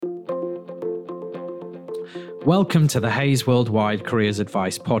Welcome to the Hays Worldwide Careers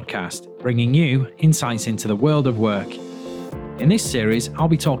Advice Podcast, bringing you insights into the world of work. In this series, I'll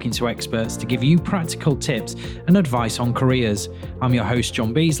be talking to experts to give you practical tips and advice on careers. I'm your host,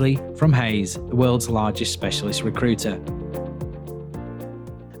 John Beasley from Hays, the world's largest specialist recruiter.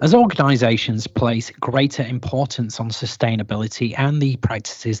 As organisations place greater importance on sustainability and the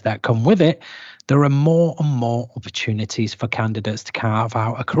practices that come with it, there are more and more opportunities for candidates to carve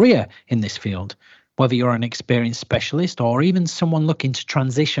out a career in this field. Whether you're an experienced specialist or even someone looking to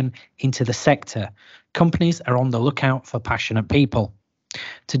transition into the sector, companies are on the lookout for passionate people.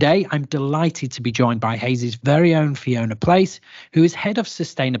 Today, I'm delighted to be joined by Hays' very own Fiona Place, who is Head of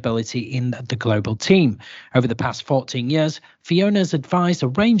Sustainability in the global team. Over the past 14 years, Fiona has advised a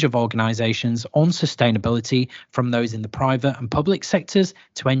range of organisations on sustainability, from those in the private and public sectors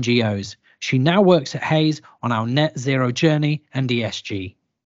to NGOs. She now works at Hays on our net zero journey and ESG.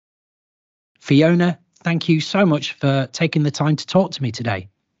 Fiona, thank you so much for taking the time to talk to me today.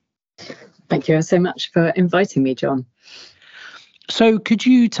 Thank you so much for inviting me, John. So could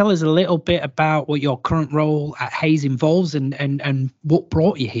you tell us a little bit about what your current role at Hays involves and what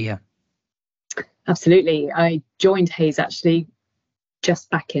brought you here? Absolutely. I joined Hays actually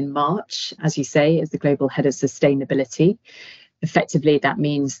just back in March, as you say, as the Global Head of Sustainability. Effectively, that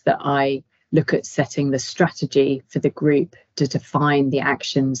means that I look at setting the strategy for the group to define the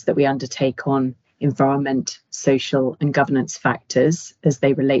actions that we undertake on environment, social and governance factors as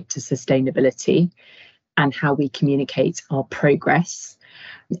they relate to sustainability, and how we communicate our progress.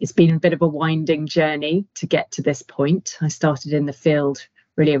 It's been a bit of a winding journey to get to this point. I started in the field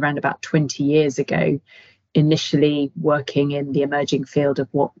really around about 20 years ago, initially working in the emerging field of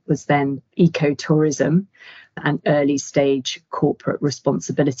what was then ecotourism and early stage corporate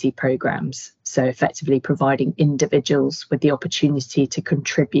responsibility programs. So effectively providing individuals with the opportunity to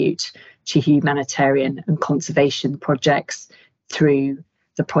contribute to humanitarian and conservation projects through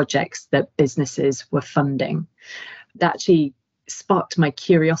the projects that businesses were funding. That actually sparked my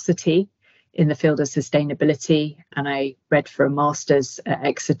curiosity in the field of sustainability, and I read for a master's at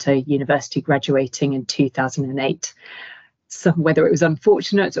Exeter University, graduating in 2008. So whether it was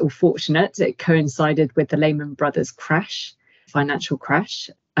unfortunate or fortunate, it coincided with the Lehman Brothers financial crash.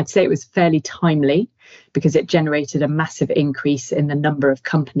 I'd say it was fairly timely because it generated a massive increase in the number of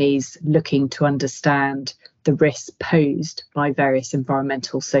companies looking to understand the risks posed by various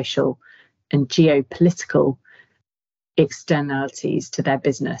environmental, social, and geopolitical externalities to their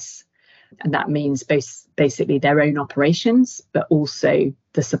business. And that means basically their own operations, but also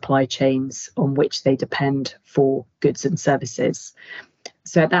the supply chains on which they depend for goods and services.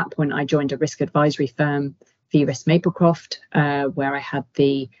 So at that point, I joined a risk advisory firm, VRisk Maplecroft, where I had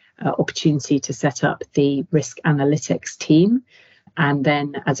the opportunity to set up the risk analytics team. And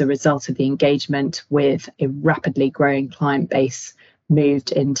then as a result of the engagement with a rapidly growing client base,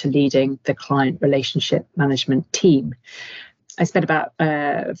 moved into leading the client relationship management team. I spent about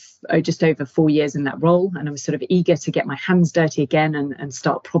just over 4 years in that role, and I was sort of eager to get my hands dirty again and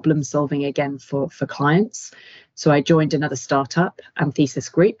start problem solving again for clients. So I joined another startup, Anthesis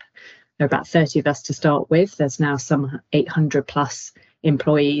Group. There are about 30 of us to start with. There's now some 800 plus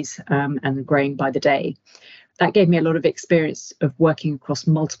employees and growing by the day. That gave me a lot of experience of working across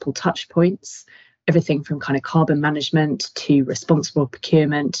multiple touch points, everything from kind of carbon management to responsible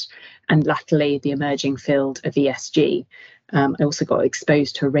procurement, and latterly the emerging field of ESG. I also got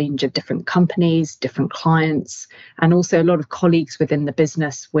exposed to a range of different companies, different clients, and also a lot of colleagues within the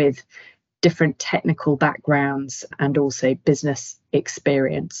business with different technical backgrounds and also business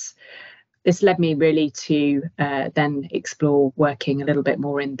experience. This led me really to then explore working a little bit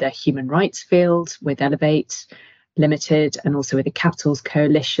more in the human rights field with Elevate Limited, and also with the Capitals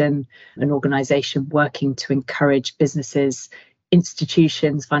Coalition, an organisation working to encourage businesses,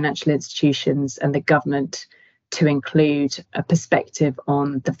 institutions, financial institutions, and the government to include a perspective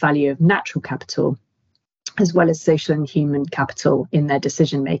on the value of natural capital, as well as social and human capital in their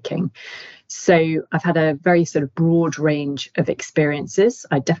decision making. So I've had a very sort of broad range of experiences.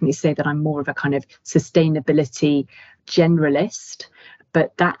 I definitely say that I'm more of a kind of sustainability generalist,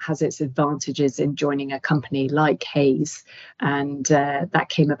 but that has its advantages in joining a company like Hays. And that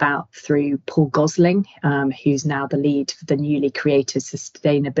came about through Paul Gosling, who's now the lead for the newly created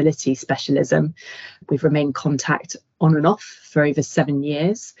sustainability specialism. We've remained in contact on and off for over 7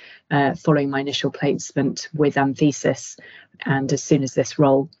 years, following my initial placement with Anthesis. And as soon as this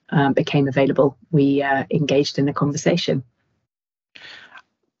role became available, we engaged in a conversation.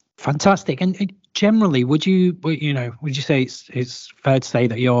 Fantastic. And generally, would you say it's fair to say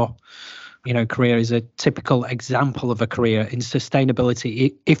that your career is a typical example of a career in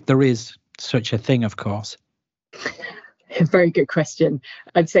sustainability, if there is such a thing, of course? A very good question.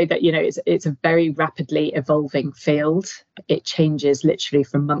 I'd say that, it's a very rapidly evolving field. It changes literally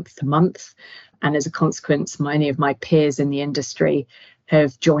from month to month. And as a consequence, many of my peers in the industry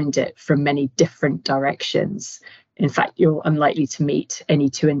have joined it from many different directions. In fact, you're unlikely to meet any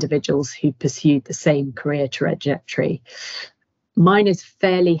two individuals who pursued the same career trajectory. Mine is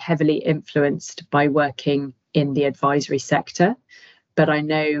fairly heavily influenced by working in the advisory sector, but I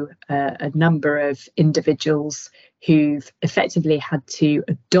know a number of individuals who've effectively had to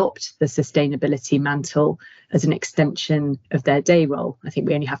adopt the sustainability mantle as an extension of their day role. I think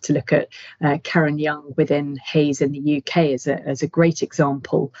we only have to look at Karen Young within Hays in the UK as a great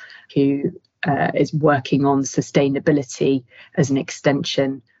example, who is working on sustainability as an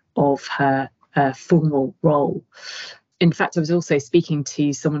extension of her formal role. In fact, I was also speaking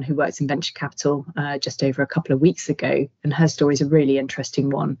to someone who works in venture capital just over a couple of weeks ago, and her story is a really interesting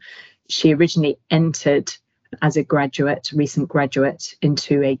one. She originally entered as a recent graduate,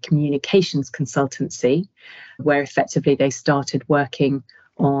 into a communications consultancy, where effectively they started working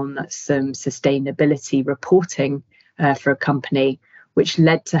on some sustainability reporting for a company, which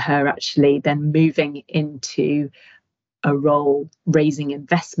led to her actually then moving into a role raising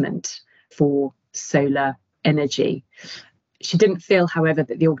investment for solar energy. She didn't feel, however,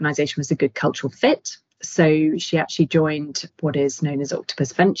 that the organisation was a good cultural fit. So she actually joined what is known as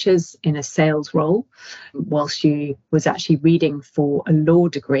Octopus Ventures in a sales role, while she was actually reading for a law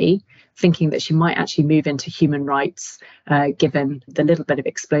degree, thinking that she might actually move into human rights, given the little bit of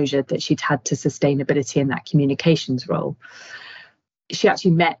exposure that she'd had to sustainability in that communications role. She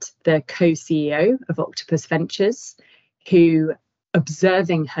actually met the co-CEO of Octopus Ventures, who,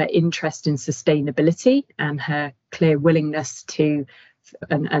 observing her interest in sustainability and her clear willingness to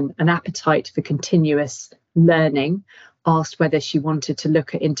an appetite for continuous learning, asked whether she wanted to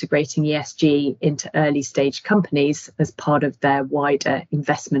look at integrating ESG into early stage companies as part of their wider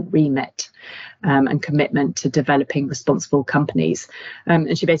investment remit and commitment to developing responsible companies.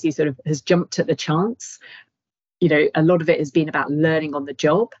 And she basically sort of has jumped at the chance. A lot of it has been about learning on the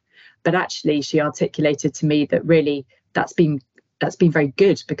job, but actually she articulated to me that really that's been very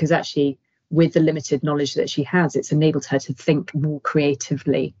good, because actually with the limited knowledge that she has, it's enabled her to think more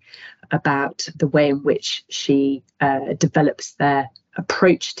creatively about the way in which she develops their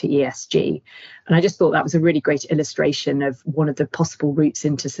approach to ESG. And I just thought that was a really great illustration of one of the possible routes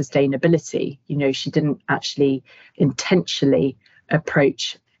into sustainability. She didn't actually intentionally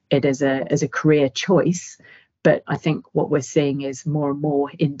approach it as a career choice. But I think what we're seeing is more and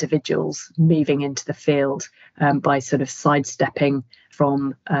more individuals moving into the field by sort of sidestepping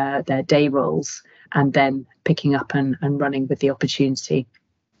from their day roles and then picking up and running with the opportunity.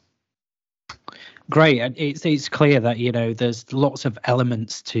 Great. It's clear that, there's lots of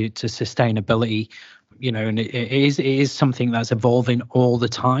elements to sustainability, and it is something that's evolving all the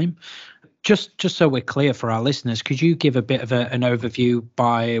time. Just so we're clear for our listeners, could you give a bit of an overview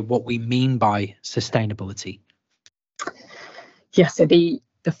by what we mean by sustainability? Yeah, so the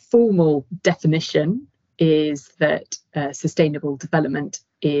formal definition is that sustainable development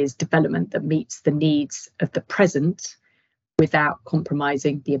is development that meets the needs of the present without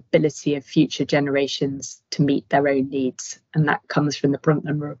compromising the ability of future generations to meet their own needs. And that comes from the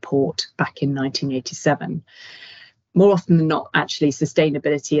Brundtland Report back in 1987. More often than not, actually,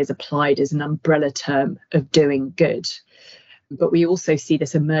 sustainability is applied as an umbrella term of doing good. But we also see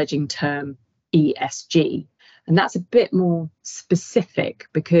this emerging term ESG. And that's a bit more specific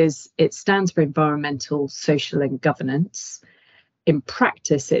because it stands for environmental, social and governance. In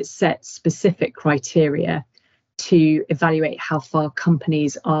practice, it sets specific criteria to evaluate how far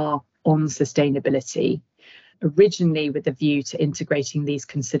companies are on sustainability, originally with a view to integrating these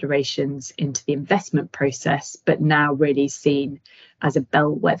considerations into the investment process, but now really seen as a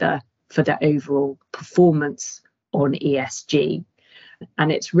bellwether for their overall performance on ESG.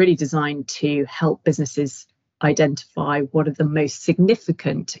 And it's really designed to help businesses identify what are the most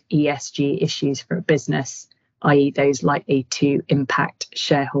significant ESG issues for a business, i.e. those likely to impact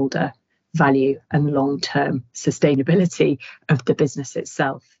shareholder value and long-term sustainability of the business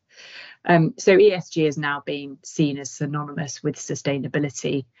itself. So ESG is now being seen as synonymous with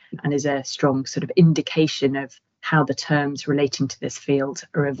sustainability and is a strong sort of indication of how the terms relating to this field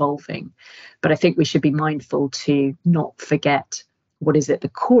are evolving. But I think we should be mindful to not forget what is at the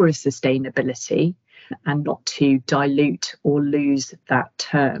core of sustainability and not to dilute or lose that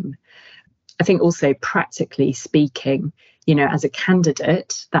term. I think also practically speaking, as a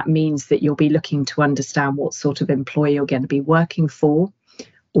candidate, that means that you'll be looking to understand what sort of employee you're going to be working for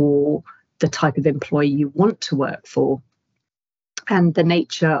or the type of employee you want to work for. and the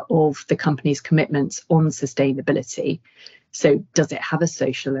nature of the company's commitments on sustainability. So does it have a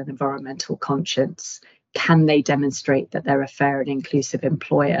social and environmental conscience? Can they demonstrate that they're a fair and inclusive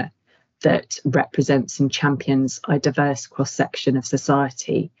employer that represents and champions a diverse cross-section of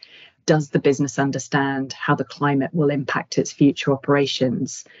society? Does the business understand how the climate will impact its future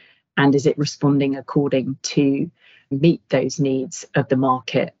operations? And is it responding according to meet those needs of the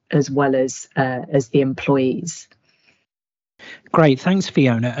market as well as the employees? Great, thanks,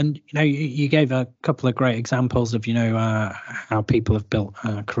 Fiona. And you gave a couple of great examples of how people have built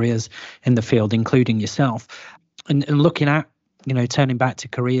careers in the field, including yourself. And looking at turning back to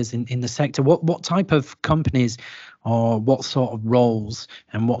careers in the sector, what type of companies or what sort of roles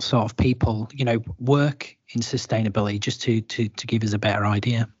and what sort of people work in sustainability, just to give us a better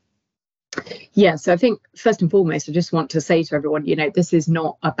idea? Yeah, so I think first and foremost, I just want to say to everyone, this is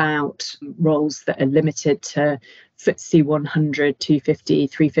not about roles that are limited to FTSE 100, 250,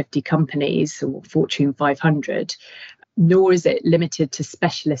 350 companies or Fortune 500, nor is it limited to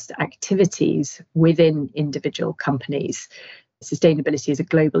specialist activities within individual companies. Sustainability is a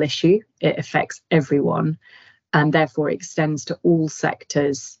global issue. It affects everyone, and therefore it extends to all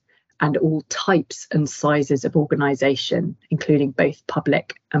sectors and all types and sizes of organisation, including both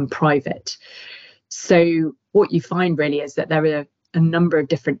public and private. So what you find really is that there are a number of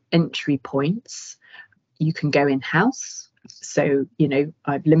different entry points. You can go in-house. So,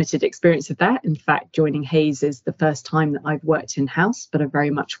 I've limited experience of that. In fact, joining Hays is the first time that I've worked in-house, but I very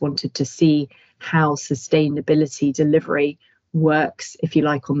much wanted to see how sustainability delivery works, if you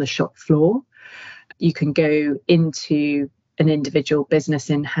like, on the shop floor. You can go into an individual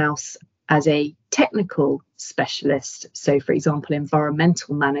business in-house as a technical specialist. So, for example,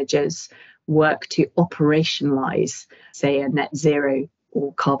 environmental managers work to operationalize, say, a net zero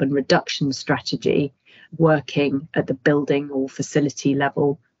or carbon reduction strategy, working at the building or facility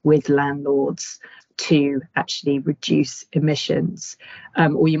level with landlords to actually reduce emissions.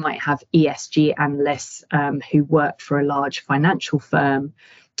 Or you might have ESG analysts who work for a large financial firm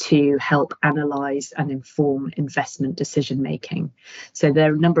to help analyse and inform investment decision making. So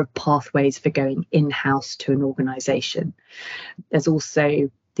there are a number of pathways for going in-house to an organisation. There's also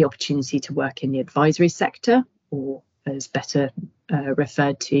the opportunity to work in the advisory sector, or as better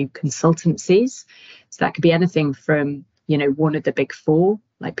referred to, consultancies. So that could be anything from one of the big four,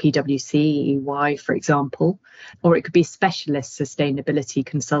 like PwC, EY, for example, or it could be specialist sustainability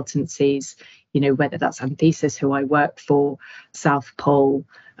consultancies, whether that's Anthesis, who I work for, South Pole,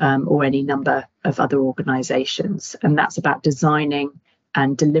 or any number of other organisations. And that's about designing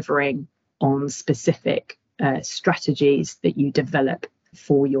and delivering on specific strategies that you develop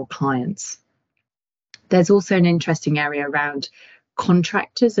for your clients. There's also an interesting area around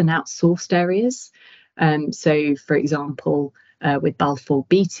contractors and outsourced areas. So, for example, with Balfour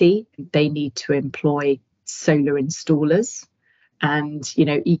Beatty, they need to employ solar installers and,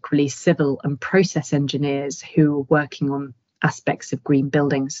 equally civil and process engineers who are working on aspects of green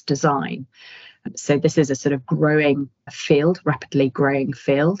buildings design. So this is a sort of growing field, rapidly growing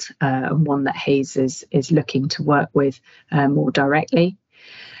field, and one that Hays is looking to work with more directly.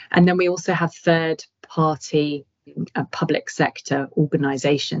 And then we also have third-party public sector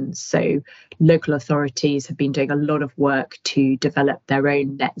organisations. So local authorities have been doing a lot of work to develop their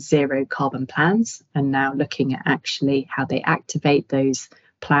own net zero carbon plans, and now looking at actually how they activate those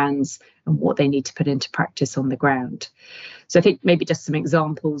plans and what they need to put into practice on the ground. So I think maybe just some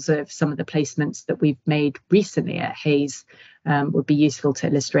examples of some of the placements that we've made recently at Hays would be useful to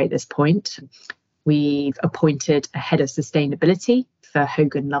illustrate this point. We've appointed a head of sustainability for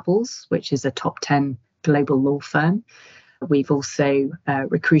Hogan Lovells, which is a top 10 global law firm. We've also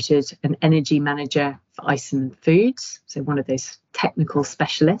recruited an energy manager for Iceland Foods, so one of those technical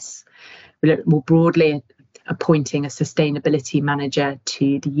specialists. We look more broadly, appointing a sustainability manager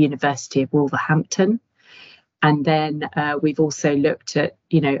to the University of Wolverhampton. And then we've also looked at,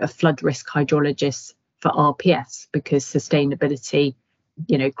 a flood risk hydrologist for RPS, because sustainability,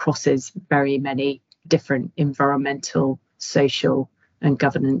 crosses very many different environmental, social and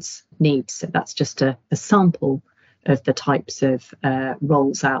governance needs. So that's just a sample of the types of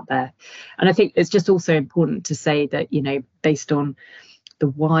roles out there. And I think it's just also important to say that, based on the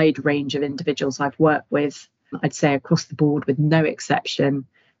wide range of individuals I've worked with, I'd say across the board, with no exception,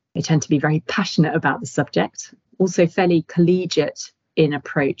 they tend to be very passionate about the subject, also fairly collegiate in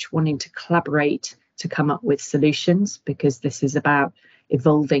approach, wanting to collaborate to come up with solutions, because this is about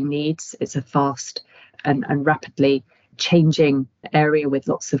evolving needs. It's a fast and rapidly changing area with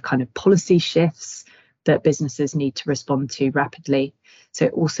lots of kind of policy shifts that businesses need to respond to rapidly. So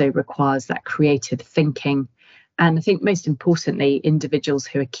it also requires that creative thinking And I think most importantly, individuals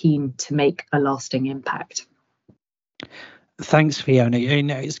who are keen to make a lasting impact. Thanks, Fiona.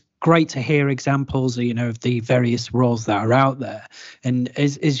 It's great to hear examples, of the various roles that are out there. And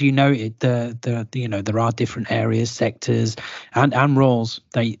as you noted, there are different areas, sectors, and roles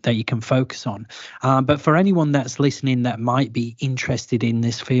that you can focus on. But for anyone that's listening that might be interested in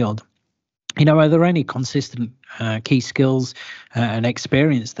this field, are there any consistent key skills and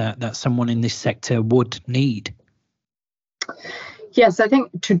experience that someone in this sector would need? Yes, I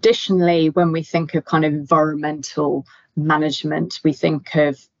think traditionally when we think of kind of environmental management, we think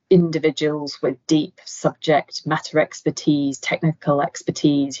of individuals with deep subject matter expertise, technical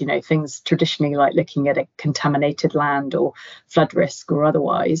expertise, things traditionally like looking at a contaminated land or flood risk or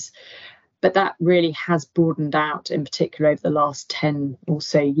otherwise. But that really has broadened out, in particular over the last 10 or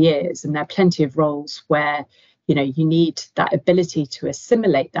so years. And there are plenty of roles where, you need that ability to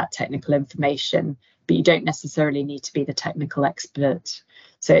assimilate that technical information, but you don't necessarily need to be the technical expert.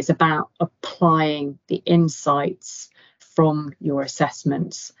 So it's about applying the insights from your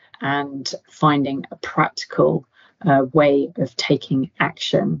assessments and finding a practical way of taking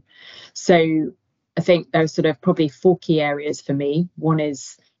action. So I think there are sort of probably 4 key areas for me. One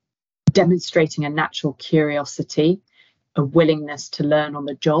is demonstrating a natural curiosity, a willingness to learn on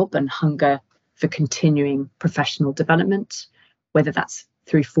the job, and hunger for continuing professional development, whether that's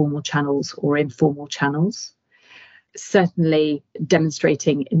through formal channels or informal channels. Certainly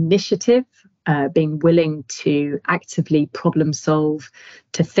demonstrating initiative, being willing to actively problem solve,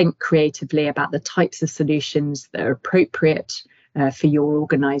 to think creatively about the types of solutions that are appropriate for your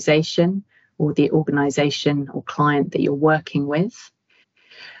organisation or the organisation or client that you're working with.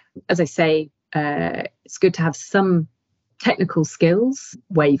 As I say, it's good to have some technical skills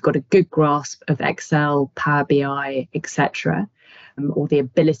where you've got a good grasp of Excel, Power BI, etc., or the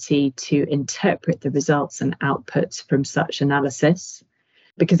ability to interpret the results and outputs from such analysis,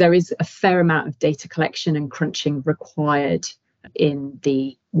 because there is a fair amount of data collection and crunching required in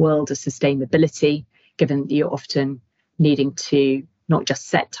the world of sustainability, given that you're often needing to not just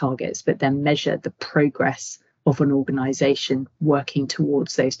set targets, but then measure the progress of an organisation working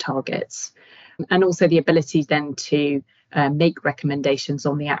towards those targets. And also the ability then to make recommendations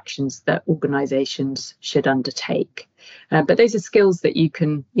on the actions that organisations should undertake. But those are skills that you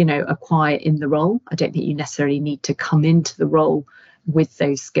can, acquire in the role. I don't think you necessarily need to come into the role with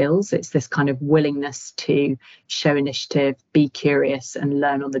those skills. It's this kind of willingness to show initiative, be curious and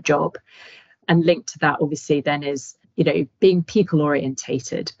learn on the job. And linked to that, obviously, then is, being people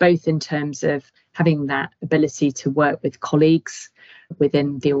orientated, both in terms of having that ability to work with colleagues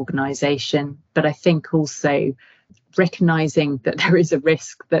within the organisation, but I think also recognising that there is a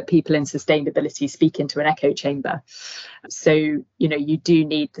risk that people in sustainability speak into an echo chamber. So, you do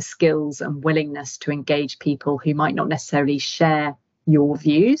need the skills and willingness to engage people who might not necessarily share your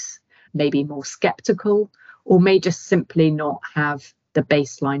views, maybe more sceptical, or may just simply not have the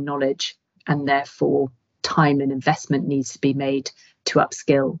baseline knowledge, and therefore time and investment needs to be made to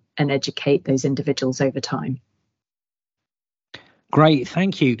upskill and educate those individuals over time. Great,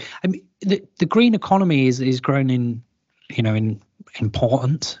 thank you. I mean, the green economy is grown in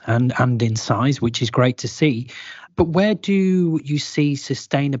importance and in size, which is great to see. But where do you see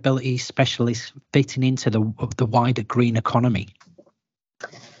sustainability specialists fitting into the wider green economy?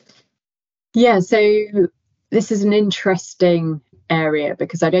 Yeah, so this is an interesting area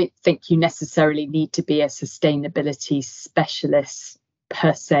because I don't think you necessarily need to be a sustainability specialist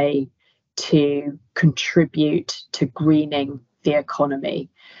per se to contribute to greening the economy.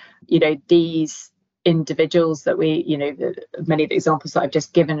 These individuals that many of the examples that I've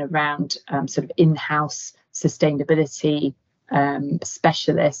just given around sort of in-house sustainability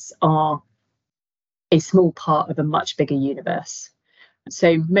specialists are a small part of a much bigger universe.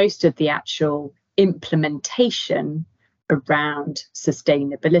 So most of the actual implementation around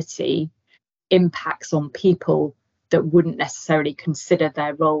sustainability impacts on people that wouldn't necessarily consider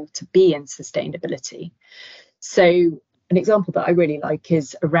their role to be in sustainability. So an example that I really like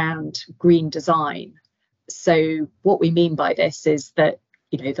is around green design. So what we mean by this is that,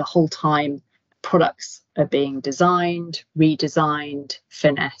 the whole time products are being designed, redesigned,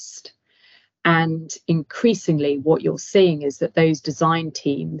 finessed. And increasingly what you're seeing is that those design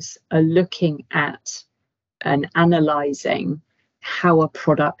teams are looking at and analysing how a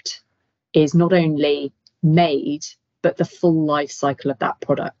product is not only made, but the full life cycle of that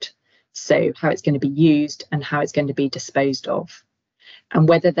product. So how it's going to be used and how it's going to be disposed of. And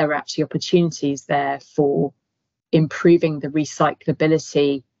whether there are actually opportunities there for improving the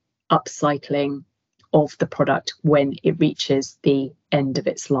recyclability, upcycling of the product when it reaches the end of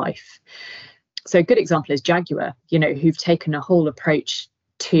its life. So a good example is Jaguar, who've taken a whole approach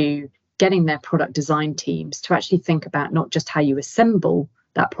to getting their product design teams to actually think about not just how you assemble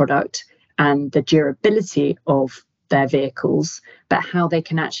that product and the durability of their vehicles, but how they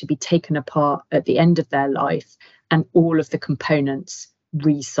can actually be taken apart at the end of their life and all of the components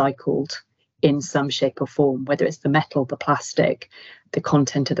recycled in some shape or form, whether it's the metal, the plastic, the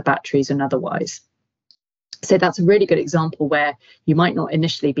content of the batteries and otherwise. So that's a really good example where you might not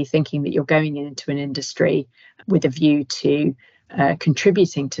initially be thinking that you're going into an industry with a view to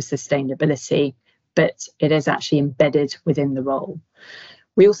contributing to sustainability, but it is actually embedded within the role.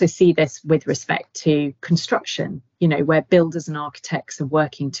 We also see this with respect to construction, where builders and architects are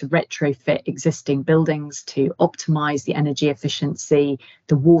working to retrofit existing buildings to optimize the energy efficiency,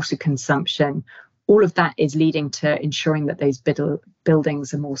 the water consumption. All of that is leading to ensuring that those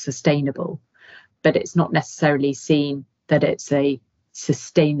buildings are more sustainable. But it's not necessarily seen that it's a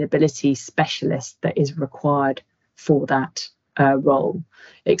sustainability specialist that is required for that role.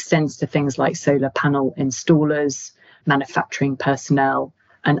 It extends to things like solar panel installers, manufacturing personnel,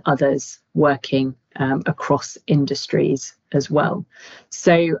 and others working across industries as well.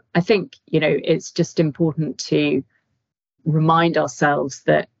 So I think, it's just important to remind ourselves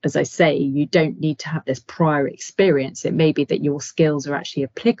that, as I say, you don't need to have this prior experience. It may be that your skills are actually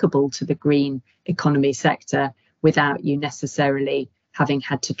applicable to the green economy sector without you necessarily having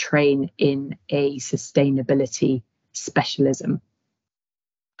had to train in a sustainability specialism.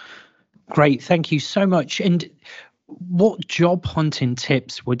 Great, thank you so much. And what job hunting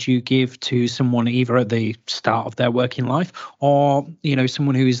tips would you give to someone either at the start of their working life or,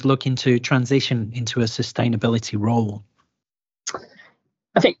 someone who is looking to transition into a sustainability role?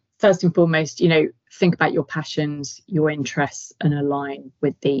 I think first and foremost, think about your passions, your interests, and align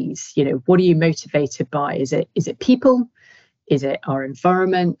with these. What are you motivated by? Is it people? Is it our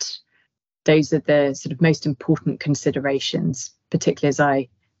environment? Those are the sort of most important considerations, particularly as I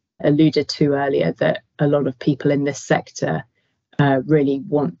alluded to earlier, that a lot of people in this sector really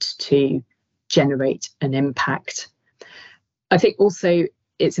want to generate an impact. I think also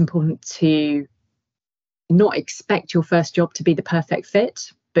it's important to not expect your first job to be the perfect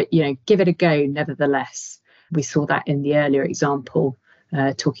fit, but give it a go nevertheless. We saw that in the earlier example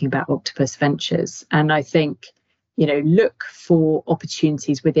talking about Octopus Ventures. And I think, look for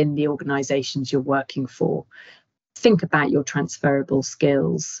opportunities within the organizations you're working for. Think about your transferable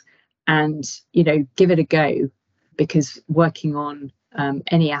skills and, give it a go, because working on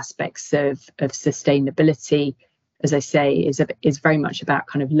any aspects of sustainability, as I say, is very much about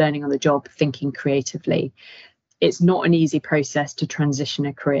kind of learning on the job, thinking creatively. It's not an easy process to transition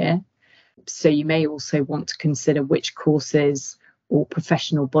a career. So you may also want to consider which courses or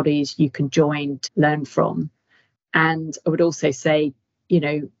professional bodies you can join to learn from. And I would also say,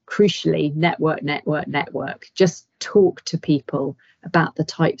 crucially, network. Just talk to people about the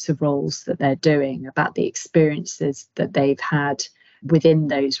types of roles that they're doing, about the experiences that they've had within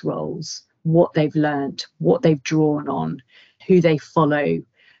those roles, what they've learned, what they've drawn on, who they follow.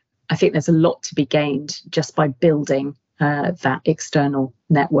 I think there's a lot to be gained just by building that external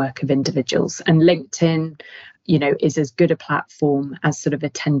network of individuals. And LinkedIn, is as good a platform as sort of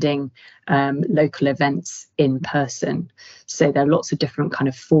attending local events in person. So there are lots of different kind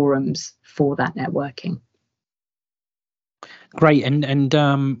of forums for that networking. Great. And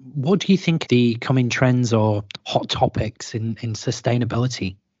what do you think the coming trends or hot topics in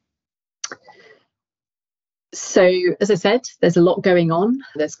sustainability? So, as I said, there's a lot going on.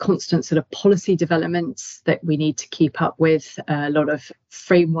 There's constant sort of policy developments that we need to keep up with, a lot of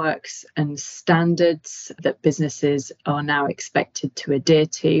frameworks and standards that businesses are now expected to adhere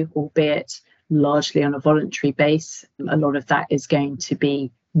to, albeit largely on a voluntary base. A lot of that is going to be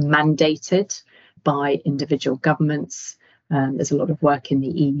mandated by individual governments. There's a lot of work in the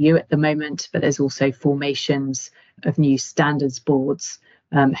EU at the moment, but there's also formations of new standards boards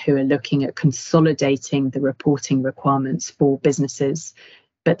who are looking at consolidating the reporting requirements for businesses.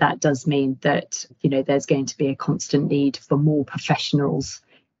 But that does mean that, there's going to be a constant need for more professionals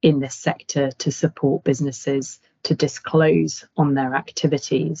in this sector to support businesses to disclose on their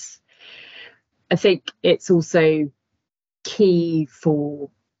activities. I think it's also key for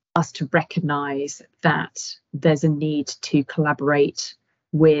us to recognise that there's a need to collaborate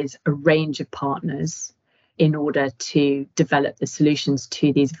with a range of partners in order to develop the solutions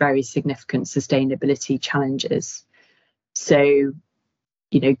to these very significant sustainability challenges. So,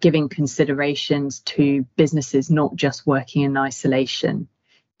 giving considerations to businesses not just working in isolation,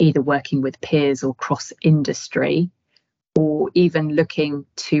 either working with peers or cross-industry, or even looking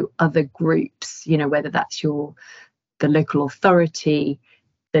to other groups, whether that's the local authority,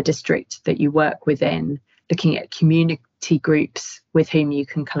 the district that you work within, looking at community groups with whom you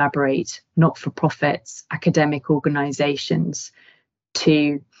can collaborate, not-for-profits, academic organisations,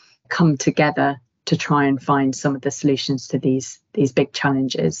 to come together to try and find some of the solutions to these big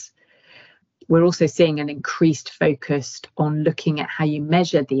challenges. We're also seeing an increased focus on looking at how you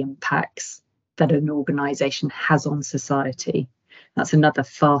measure the impacts that an organisation has on society. That's another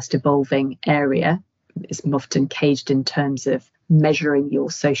fast evolving area. It's often caged in terms of measuring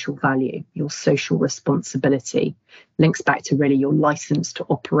your social value, your social responsibility. Links back to really your license to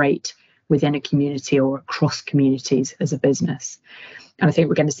operate within a community or across communities as a business. And I think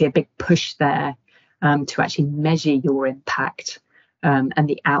we're going to see a big push there to actually measure your impact and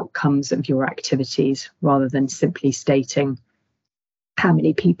the outcomes of your activities, rather than simply stating how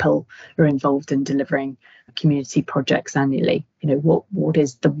many people are involved in delivering community projects annually. What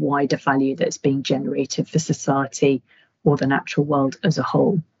is the wider value that's being generated for society or the natural world as a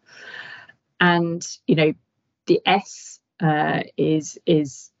whole? And the S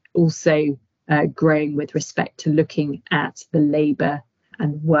is also growing with respect to looking at the labour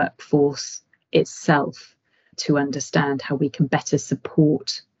and workforce itself, to understand how we can better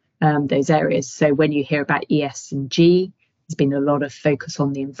support those areas. So when you hear about ES and G, there's been a lot of focus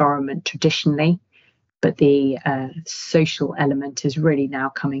on the environment traditionally, but the social element is really now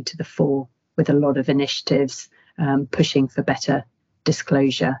coming to the fore, with a lot of initiatives pushing for better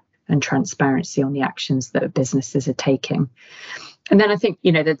disclosure and transparency on the actions that businesses are taking. And then I think,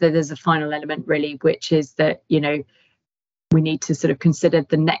 that there's a final element really, which is that, we need to sort of consider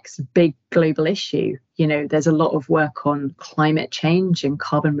the next big global issue. There's a lot of work on climate change and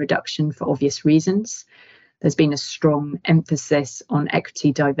carbon reduction for obvious reasons. There's been a strong emphasis on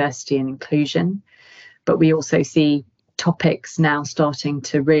equity, diversity and inclusion. But we also see topics now starting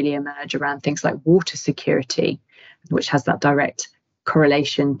to really emerge around things like water security, which has that direct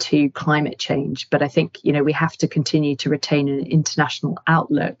correlation to climate change. But I think, we have to continue to retain an international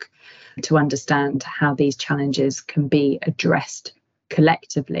outlook to understand how these challenges can be addressed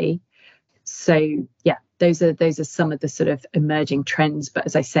collectively. So, yeah, those are some of the sort of emerging trends. But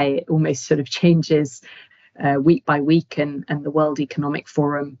as I say, it almost sort of changes week by week, and the World Economic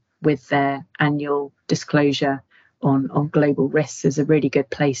Forum, with their annual disclosure on global risks, is a really good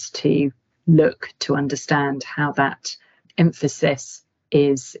place to look to understand how that emphasis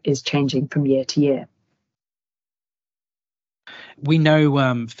is changing from year to year. We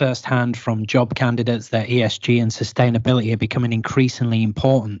know firsthand from job candidates that ESG and sustainability are becoming increasingly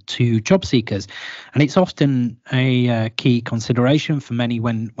important to job seekers. And it's often a key consideration for many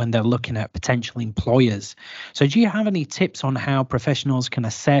when they're looking at potential employers. So do you have any tips on how professionals can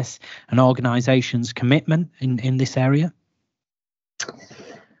assess an organisation's commitment in this area?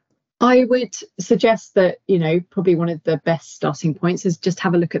 I would suggest that, probably one of the best starting points is just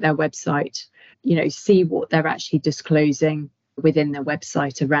have a look at their website, see what they're actually disclosing within their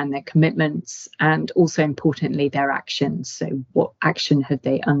website around their commitments, and also importantly their actions. So what action have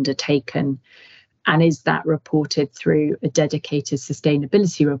they undertaken, and is that reported through a dedicated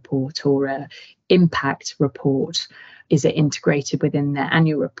sustainability report or a impact report? Is it integrated within their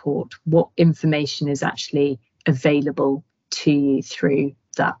annual report? What information is actually available to you through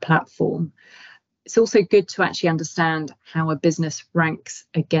that platform? It's also good to actually understand how a business ranks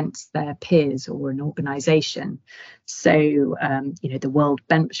against their peers or an organisation. So, the World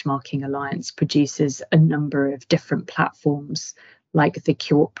Benchmarking Alliance produces a number of different platforms, like the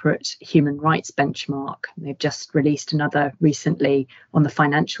Corporate Human Rights Benchmark. They've just released another recently on the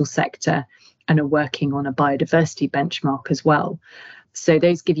financial sector, and are working on a biodiversity benchmark as well. So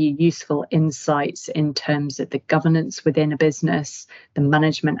those give you useful insights in terms of the governance within a business, the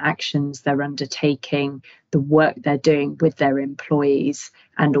management actions they're undertaking, the work they're doing with their employees,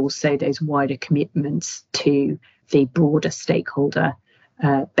 and also those wider commitments to the broader stakeholder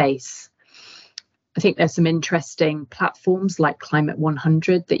base. I think there's some interesting platforms like Climate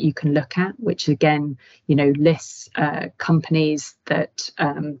 100 that you can look at, which again, lists companies that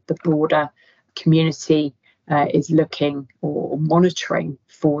the broader community is looking or monitoring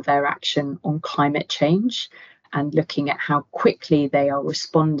for their action on climate change, and looking at how quickly they are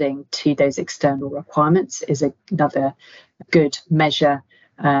responding to those external requirements is another good measure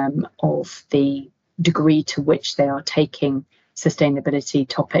of the degree to which they are taking sustainability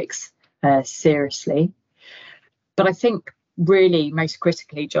topics seriously. But I think really most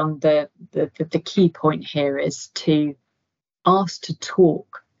critically, John, the key point here is to ask to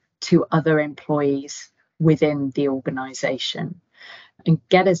talk to other employees within the organisation and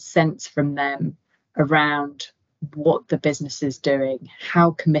get a sense from them around what the business is doing, how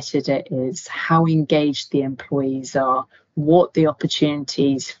committed it is, how engaged the employees are, what the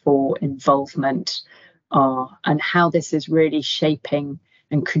opportunities for involvement are and how this is really shaping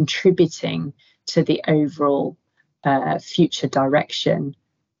and contributing to the overall future direction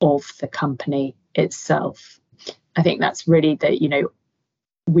of the company itself. I think that's really that,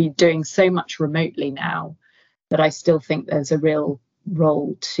 we're doing so much remotely now that I still think there's a real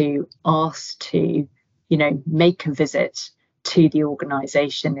role to ask to, make a visit to the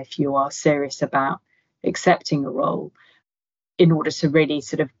organisation if you are serious about accepting a role, in order to really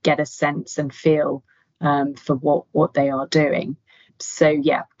sort of get a sense and feel for what they are doing. So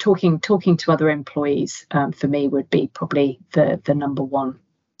yeah, talking to other employees for me would be probably the number one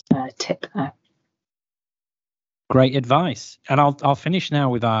tip there. Great advice. And I'll finish now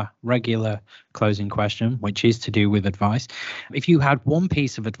with our regular closing question, which is to do with advice. If you had one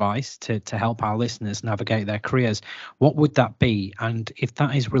piece of advice to help our listeners navigate their careers, what would that be? And if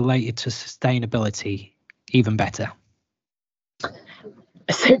that is related to sustainability, even better.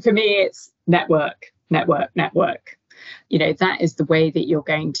 So for me, it's network. That is the way that you're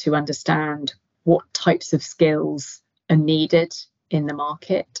going to understand what types of skills are needed in the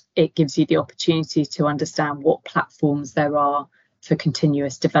market. It gives you the opportunity to understand what platforms there are for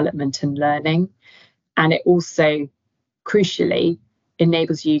continuous development and learning. And it also, crucially,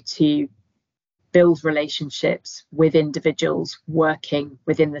 enables you to build relationships with individuals working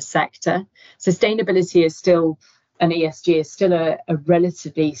within the sector. Sustainability is still, and ESG is still a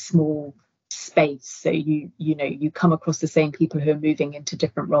relatively small space. So you come across the same people who are moving into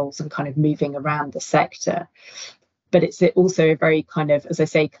different roles and kind of moving around the sector. But it's also a very kind of, as I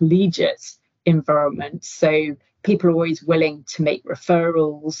say, collegiate environment. So people are always willing to make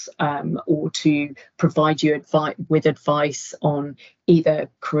referrals or to provide you with advice on either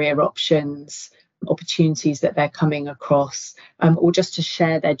career options, opportunities that they're coming across, or just to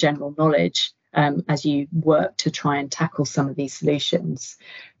share their general knowledge as you work to try and tackle some of these solutions.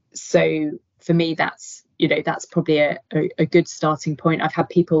 So for me, that's probably a good starting point. I've had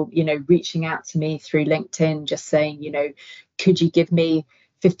people, reaching out to me through LinkedIn, just saying, could you give me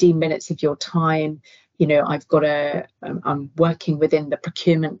 15 minutes of your time? I'm working within the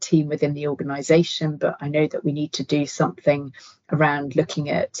procurement team within the organisation, but I know that we need to do something around looking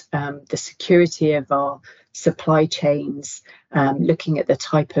at the security of our supply chains, looking at the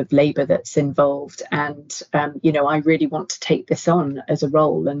type of labour that's involved. And, I really want to take this on as a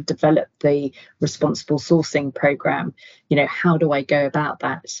role and develop the responsible sourcing programme. How do I go about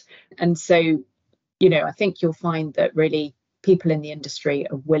that? And so, I think you'll find that really people in the industry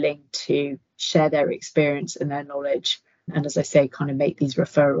are willing to share their experience and their knowledge. And as I say, kind of make these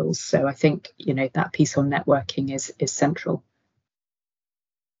referrals. So I think, that piece on networking is central.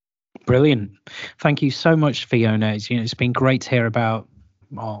 Brilliant. Thank you so much, Fiona. It's been great to hear about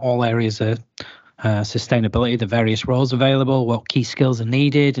all areas of sustainability, the various roles available, what key skills are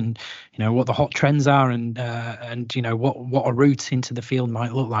needed, and what the hot trends are, and what a route into the field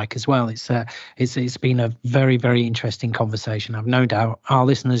might look like as well. It's been a very, very interesting conversation. I've no doubt our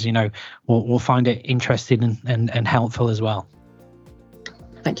listeners, will find it interesting and helpful as well.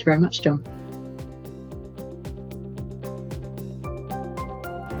 Thank you very much, John.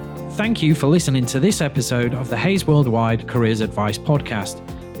 Thank you for listening to this episode of the Hays Worldwide Careers Advice Podcast.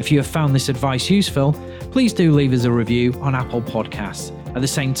 If you have found this advice useful, please do leave us a review on Apple Podcasts. At the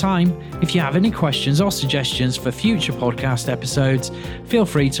same time, if you have any questions or suggestions for future podcast episodes, feel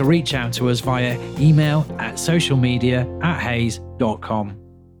free to reach out to us via email at socialmedia@hays.com.